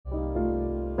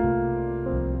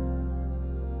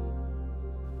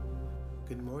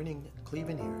morning,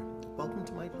 Cleveland here. Welcome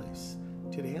to my place.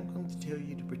 Today I'm going to tell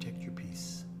you to protect your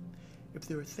peace. If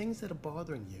there are things that are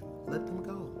bothering you, let them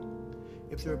go.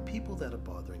 If there are people that are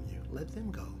bothering you, let them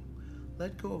go.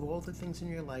 Let go of all the things in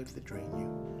your life that drain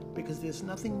you, because there's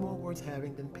nothing more worth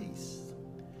having than peace.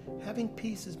 Having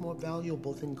peace is more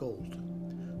valuable than gold.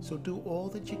 So do all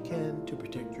that you can to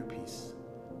protect your peace.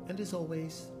 And as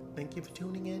always, thank you for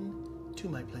tuning in to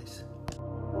my place.